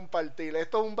 este compartir.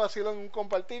 Esto es un vacilón, un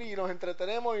compartir y nos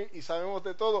entretenemos y sabemos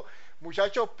de todo.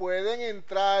 Muchachos, pueden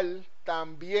entrar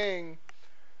también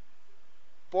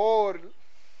por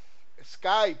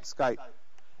Skype.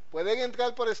 Pueden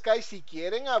entrar por Skype si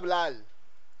quieren hablar.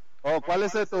 ¿Cuál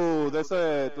es tu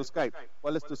Skype?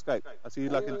 ¿Cuál es tu Skype? Así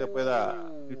la gente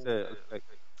pueda irse al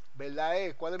Skype. ¿Verdad?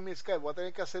 ¿Cuál es mi Skype? Voy a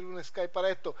tener que hacer un Skype para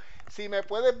esto. Si me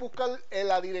puedes buscar en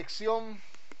la dirección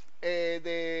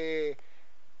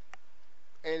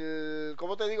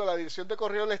 ¿cómo te digo? La dirección de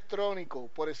correo electrónico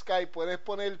por Skype, puedes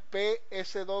poner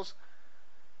ps2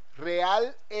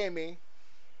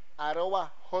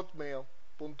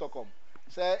 realm@hotmail.com.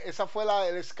 Esa fue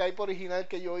el Skype original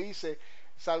que yo hice.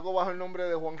 Salgo bajo el nombre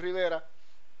de Juan Rivera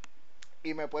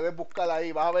y me puedes buscar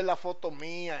ahí. Vas a ver la foto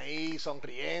mía ahí,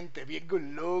 sonriente, bien good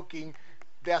looking,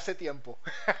 de hace tiempo.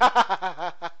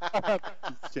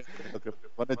 Sí.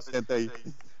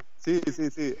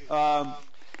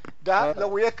 Lo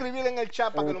voy a escribir en el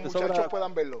chat para que los muchachos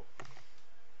puedan verlo.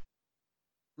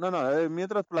 No,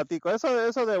 mientras platico,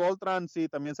 eso de Voltron sí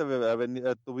también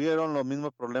tuvieron los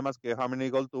mismos problemas que Harmony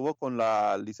Gold tuvo con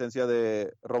la licencia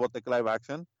de Robotech Live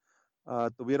Action.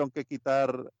 Tuvieron que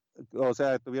quitar, o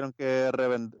sea, tuvieron que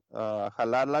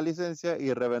jalar la licencia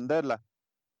y revenderla.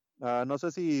 No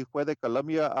sé si fue de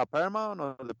Columbia a Paramount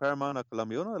o de Paramount a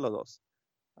Columbia, uno de los dos.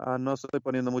 No estoy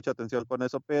poniendo mucha atención con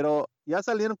eso, pero ya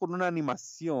salieron con una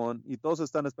animación y todos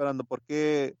están esperando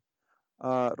porque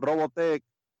Robotech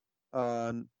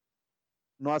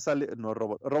no ha salido,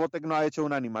 Robotech no ha hecho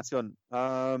una animación.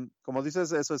 Como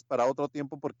dices, eso es para otro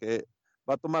tiempo porque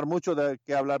va a tomar mucho de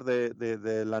qué hablar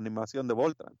de la animación de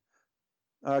Voltron.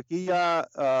 Aquí ya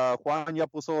Juan ya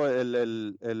puso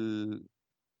el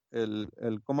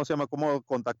 ¿cómo se llama? Cómo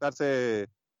contactarse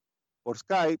por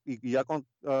Skype y ya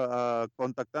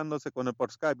contactándose con él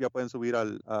por Skype ya pueden subir a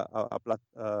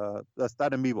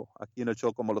estar en vivo aquí en el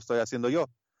show como lo estoy haciendo yo.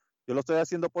 Yo lo estoy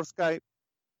haciendo por Skype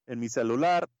en mi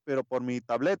celular, pero por mi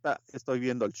tableta estoy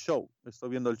viendo el show. Estoy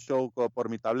viendo el show por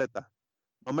mi tableta.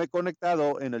 No me he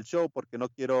conectado en el show porque no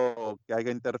quiero que haya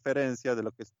interferencia de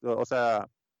o sea,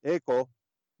 eco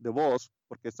de voz,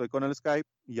 porque estoy con el Skype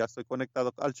y ya estoy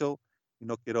conectado al show y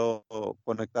no quiero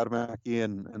conectarme aquí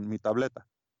en mi tableta.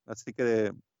 Así que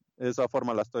de esa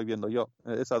forma la estoy viendo yo,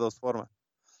 esas dos formas.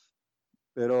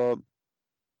 Pero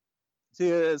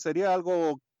sí, sería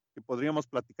algo que podríamos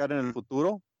platicar en el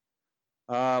futuro.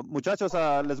 Muchachos,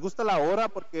 ¿les gusta la hora?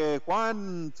 Porque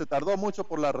Juan se tardó mucho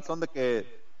por la razón de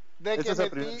que De ese que es el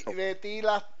primer show. metí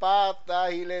las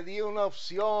patas y le di una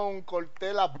opción,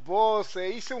 corté las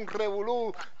voces, hice un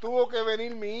revolú, tuvo que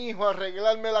venir mi hijo a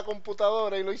arreglarme la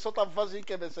computadora y lo hizo tan fácil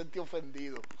que me sentí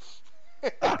ofendido.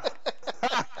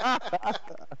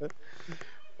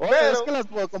 Oye, es que las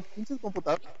pinches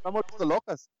computadoras están volviendo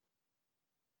locas.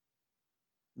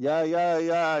 Ya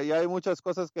hay muchas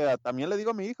cosas que también le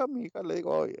digo a mi hija le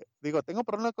digo, oye, tengo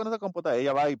problemas con esa computadora.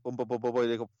 Ella va y pum, pum, pum, pum, y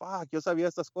le digo, fuck, yo sabía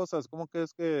estas cosas, ¿cómo que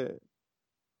es que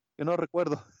no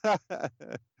recuerdo?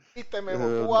 Viste,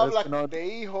 Memo, tú hablas de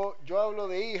hijo, yo hablo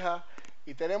de hija,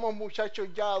 y tenemos muchachos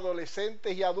ya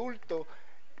adolescentes y adultos,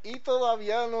 y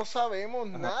todavía no sabemos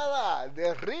nada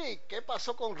de Rick. ¿Qué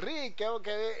pasó con Rick? ¿Qué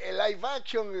el live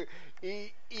action?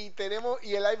 Y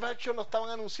el live action lo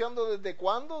estaban anunciando ¿desde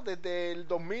cuándo? Desde el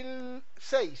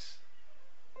 2006.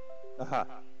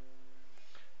 Ajá.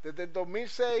 Desde el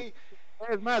 2006.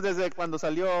 Es más, desde cuando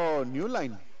salió New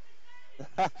Line.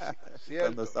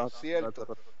 Cierto.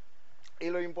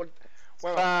 Y lo importante.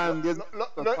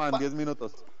 Bueno, 10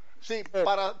 minutos. Sí,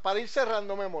 para ir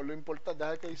cerrando, Memo, lo importante,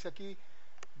 deja que dice aquí,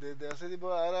 desde hace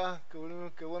tiempo, ahora, qué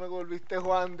bueno que volviste,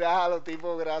 Juan, déjalo,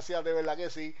 tipo, gracias, de verdad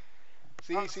que sí.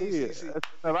 Sí.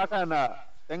 Me bajan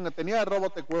tenía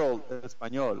Robotech World en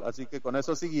español, así que con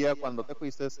eso seguía cuando te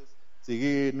fuiste.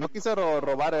 No quise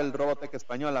robar el Robotech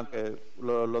español, aunque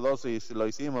los dos sí lo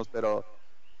hicimos, pero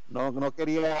no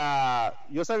quería.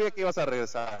 Yo sabía que ibas a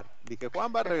regresar. Dije,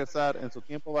 Juan va a regresar, en su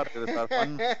tiempo va a regresar.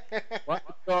 Juan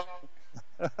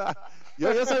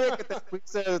yo sabía que te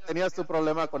fuiste, tenías tu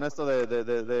problema con esto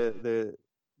de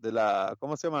la,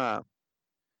 ¿cómo se llama?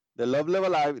 De Love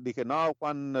Level Live. Dije, no,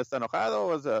 Juan está enojado,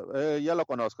 o sea, ya lo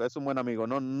conozco, es un buen amigo,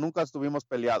 nunca estuvimos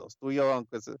peleados, tú y yo,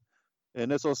 aunque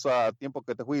en esos tiempos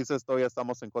que te fuiste, todavía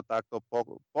estamos en contacto,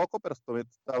 poco, pero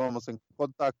estábamos en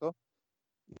contacto,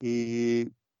 y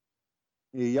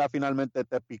ya finalmente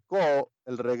te picó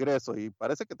el regreso, y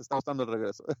parece que te está gustando el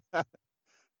regreso.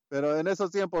 Pero en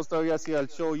esos tiempos todavía hacía el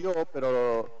show yo,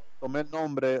 pero tomé el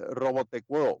nombre Robotech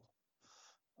World.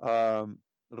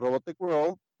 Robotech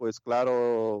World, pues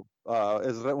claro,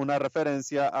 es una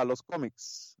referencia a los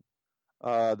cómics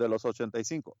de los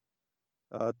 85.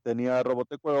 Tenía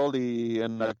Robotech World y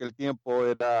en aquel tiempo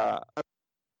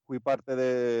fui parte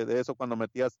de eso cuando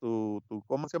metías tu,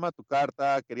 ¿cómo se llama? Tu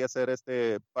carta, querías ser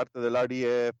parte del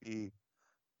RDF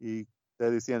y te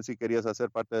decían si querías hacer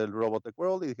parte del Robotech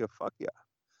World y dije, fuck yeah.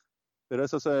 Pero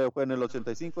eso fue en el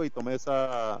 85 y tomé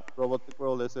esa Robotech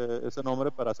World, ese nombre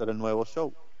para hacer el nuevo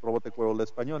show, Robotech World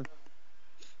español.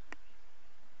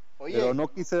 Oye, pero no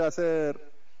quise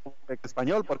hacer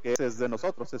español porque ese es de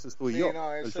nosotros, ese es tú y yo,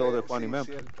 el show de Juan y Memo.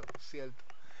 Cierto.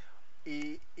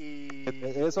 Y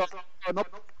eso no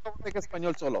Robotech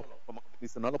español solo, como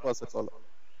dice, no lo puedo hacer solo.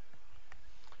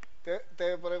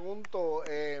 Te pregunto,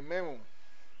 Memo,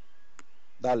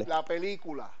 dale. La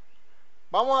película.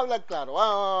 Vamos a hablar claro,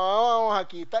 vamos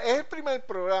aquí. Es el primer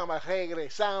programa,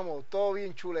 regresamos, todo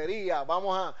bien chulería.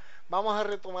 Vamos a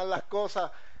retomar las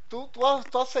cosas. Tú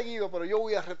has seguido, pero yo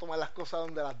voy a retomar las cosas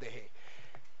donde las dejé.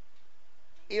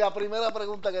 Y la primera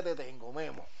pregunta que te tengo,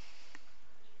 Memo.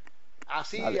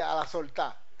 Así dale. A la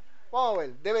soltar. Vamos a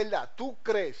ver, de verdad, ¿tú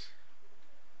crees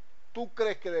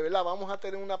que de verdad vamos a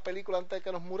tener una película antes de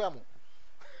que nos muramos?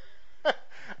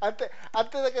 antes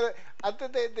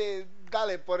de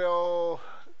dale, pero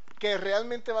que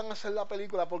realmente van a hacer la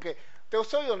película, porque te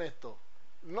soy honesto,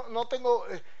 no tengo,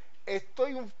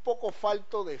 estoy un poco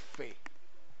falto de fe,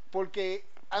 porque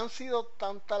han sido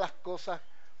tantas las cosas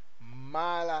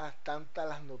malas, tantas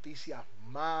las noticias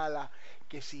malas,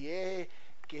 que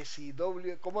si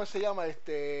 ¿cómo se llama?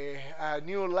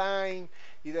 New Line,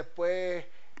 y después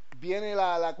viene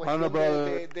la cuestión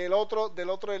del otro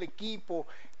del equipo,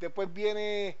 después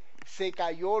se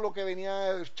cayó lo que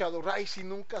venía Shadow Rising,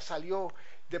 nunca salió,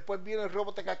 después viene el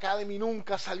Robotech Academy,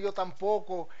 nunca salió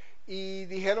tampoco, y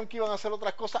dijeron que iban a hacer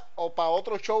otras cosas, o para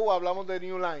otro show hablamos de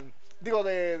New Line, digo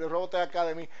de Robotech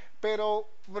Academy, pero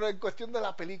en cuestión de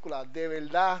la película, de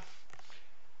verdad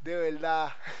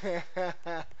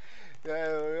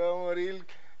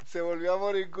se volvió a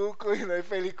morir Goku y no hay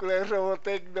película de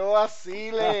Robotech, no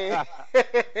vacile.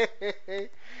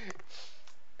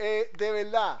 De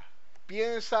verdad,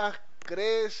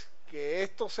 crees que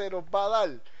esto se nos va a dar?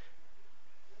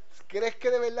 ¿Crees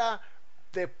que de verdad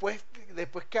después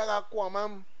que haga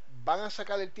Aquaman van a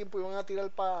sacar el tiempo y van a tirar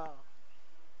para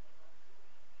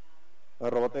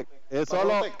Robotech. Es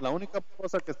solo Robotech. la única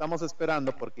cosa que estamos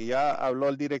esperando, porque ya habló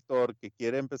el director que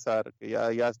quiere empezar, que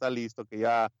ya está listo, que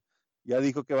ya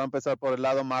dijo que va a empezar por el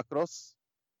lado macros,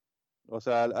 o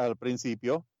sea, al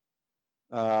principio.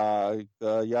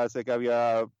 Ya sé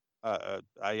que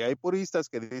hay puristas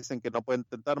que dicen que no pueden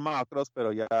intentar macros,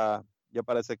 pero ya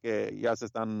parece que ya se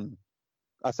están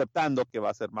aceptando que va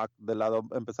a ser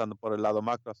empezando por el lado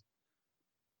macros.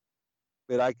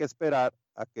 Pero hay que esperar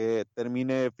a que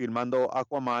termine filmando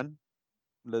Aquaman,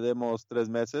 le demos 3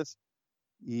 meses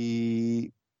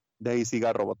y de ahí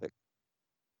siga Robotech.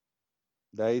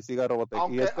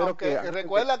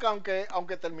 Recuerda que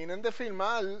aunque terminen de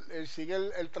filmar, sigue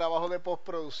el trabajo de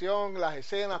postproducción, las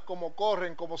escenas, cómo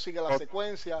corren, cómo sigue la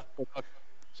secuencia. O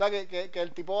sea, que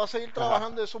el tipo va a seguir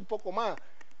trabajando eso un poco más.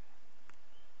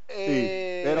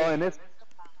 Sí, pero en eso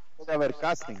puede haber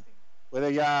casting.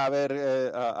 Puede ya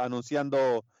haber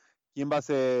anunciando quién va a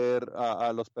ser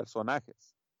a los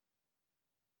personajes.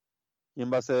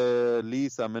 ¿Quién va a ser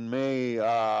Lisa, May,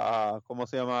 ¿cómo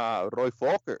se llama? Roy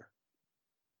Fokker.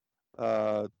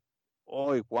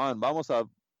 Juan,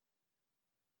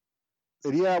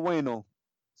 sería bueno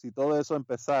si todo eso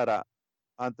empezara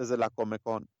antes de la Comic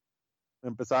Con.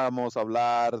 Empezamos a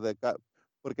hablar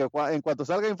porque en cuanto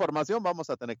salga información vamos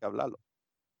a tener que hablarlo.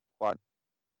 Juan.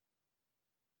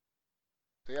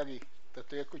 Estoy aquí, te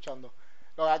estoy escuchando.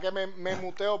 La verdad que me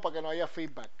muteo para que no haya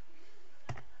feedback.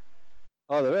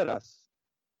 Oh, ¿de veras?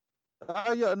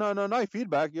 No hay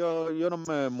feedback. Yo no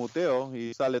me muteo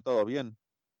y sale todo bien.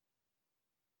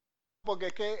 Porque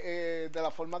es que de la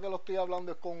forma que lo estoy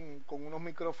hablando es con unos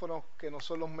micrófonos que no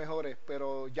son los mejores,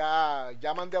 pero ya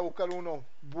mandé a buscar unos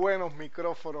buenos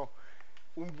micrófonos,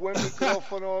 un buen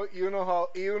micrófono y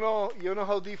unos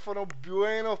audífonos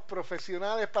buenos,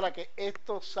 profesionales, para que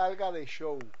esto salga de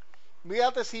show.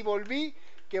 Fíjate, si volví,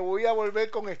 que voy a volver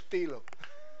con estilo.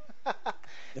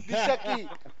 Dice aquí,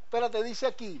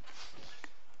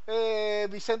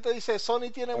 Vicente dice,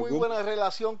 Sony tiene muy buena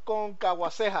relación con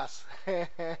Caguacejas.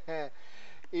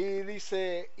 Y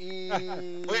dice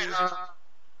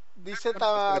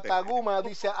Taguma,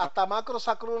 dice, hasta Macro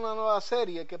sacó una nueva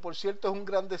serie, que por cierto es un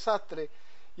gran desastre,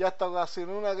 y hasta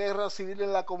ocasionó una guerra civil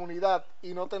en la comunidad,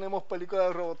 y no tenemos película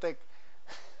de Robotech.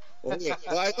 Oye,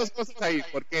 hay dos cosas ahí,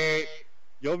 porque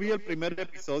yo vi el primer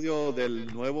episodio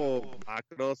del nuevo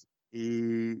Macros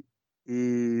y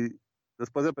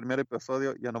después del primer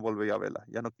episodio ya no volví a verla,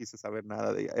 ya no quise saber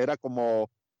nada de ella. Era como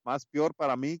más peor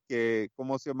para mí que,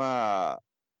 ¿cómo se llama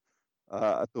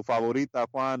tu favorita,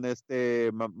 Juan?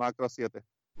 Macro 7.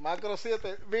 Macro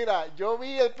 7, mira, yo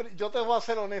te voy a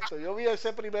ser honesto, yo vi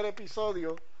ese primer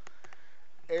episodio,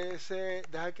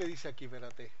 deja que dice aquí,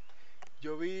 espérate,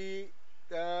 yo vi,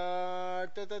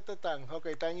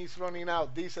 time is running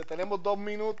out, dice, tenemos 2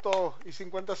 minutos y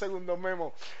 50 segundos,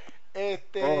 Memo.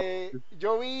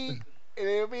 Yo vi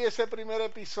ese primer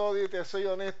episodio y te soy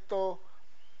honesto,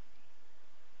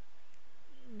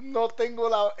 no tengo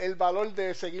el valor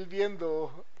de seguir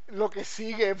viendo lo que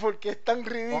sigue, porque es tan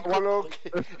ridículo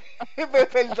que me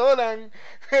perdonan,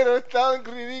 pero es tan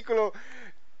ridículo.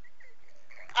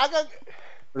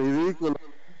 Ridículo.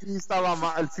 Sí, estaba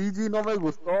mal. El CG no me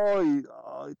gustó y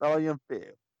estaba bien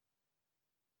feo.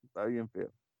 Está bien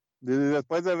feo.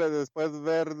 Después de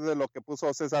ver de lo que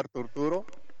puso César Torturo,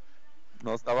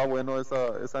 no estaba bueno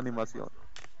esa animación.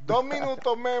 2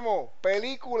 minutos, Memo.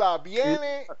 Película,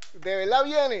 ¿viene? ¿De verdad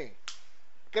viene?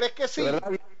 ¿Crees que sí? De verdad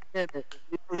viene.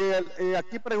 Y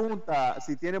aquí pregunta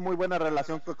si tiene muy buena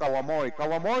relación con Kawamoy.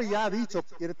 Kawamoy ya ha dicho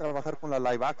que quiere trabajar con la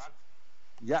live action.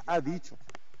 Ya ha dicho.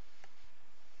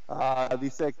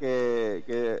 Dice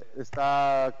que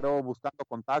está, creo, buscando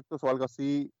contactos o algo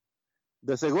así.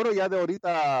 De seguro ya de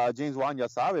ahorita James Wan ya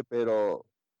sabe, pero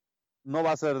no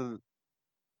va a ser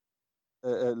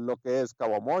lo que es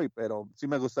Kawamoy, pero sí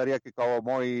me gustaría que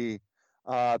Kawamoy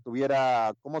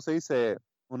tuviera, ¿cómo se dice?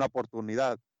 Una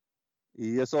oportunidad.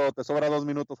 Y eso te sobra 2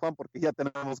 minutos, Juan, porque ya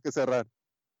tenemos que cerrar.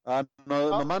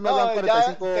 Nomás nos dan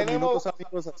 45 minutos,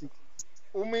 amigos, así.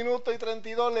 1 minuto y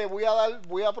 32.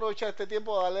 Voy a aprovechar este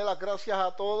tiempo a darle las gracias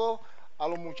a todos, a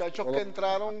los muchachos que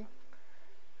entraron.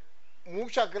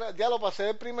 Muchas gracias. Ya lo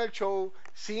pasé el primer show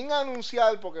sin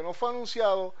anunciar, porque no fue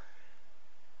anunciado.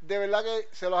 De verdad que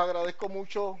se los agradezco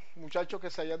mucho, muchachos,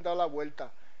 que se hayan dado la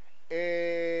vuelta.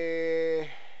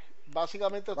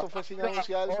 Básicamente esto fue sin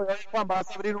anunciar. Juan,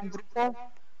 ¿vas a abrir un grupo?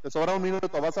 Te sobra 1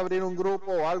 minuto. ¿Vas a abrir un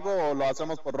grupo o algo? ¿O lo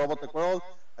hacemos por Robotech World?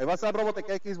 Ahí va a estar Robotech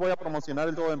X. Voy a promocionar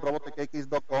el show en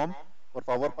robotechx.com. Por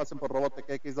favor, pasen por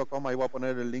robotechx.com. Ahí voy a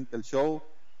poner el link del show.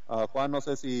 Juan, no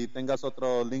sé si tengas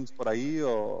otros links por ahí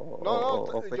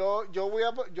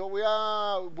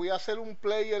voy a hacer un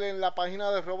player en la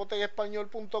página de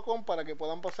robotechespañol.com para que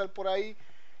puedan pasar por ahí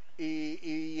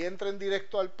y entren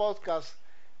directo al podcast.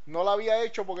 No lo había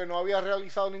hecho porque no había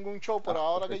realizado ningún show, pero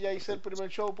ahora que ya hice el primer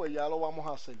show, pues ya lo vamos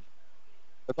a hacer.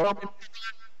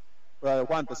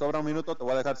 Juan, te sobra un minuto, te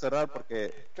voy a dejar cerrar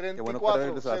porque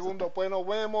 34 segundos. Pues nos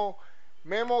vemos.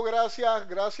 Memo, gracias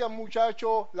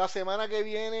muchachos. La semana que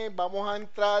viene vamos a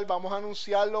entrar, vamos a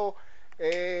anunciarlo.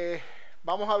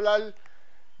 Vamos a hablar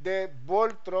de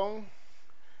Voltron,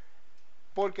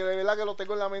 porque de verdad que lo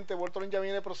tengo en la mente. Voltron ya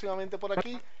viene próximamente por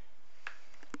aquí.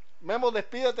 Memo,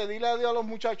 despídete, dile adiós a los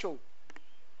muchachos.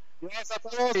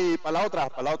 Y para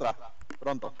la otra,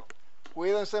 pronto.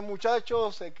 Cuídense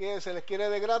muchachos, se les quiere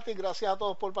de gratis. Gracias a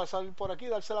todos por pasar por aquí,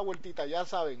 darse la vueltita, ya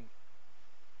saben.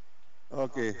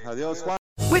 Okay, adiós Juan.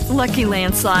 With Lucky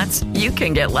Land Slots, you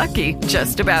can get lucky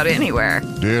just about anywhere.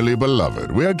 Dearly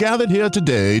beloved, we are gathered here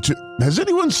today to... Has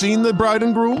anyone seen the bride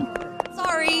and groom?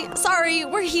 Sorry,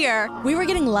 we're here. We were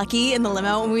getting lucky in the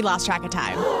limo and we lost track of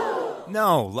time.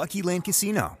 No, Lucky Land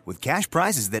Casino, with cash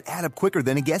prizes that add up quicker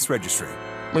than a guest registry.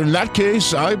 In that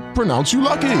case, I pronounce you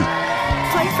lucky.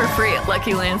 Play for free at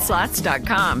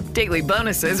LuckyLandSlots.com. Daily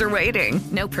bonuses are waiting.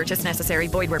 No purchase necessary.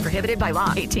 Void where prohibited by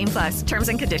law. 18+. Terms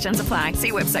and conditions apply.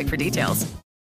 See website for details.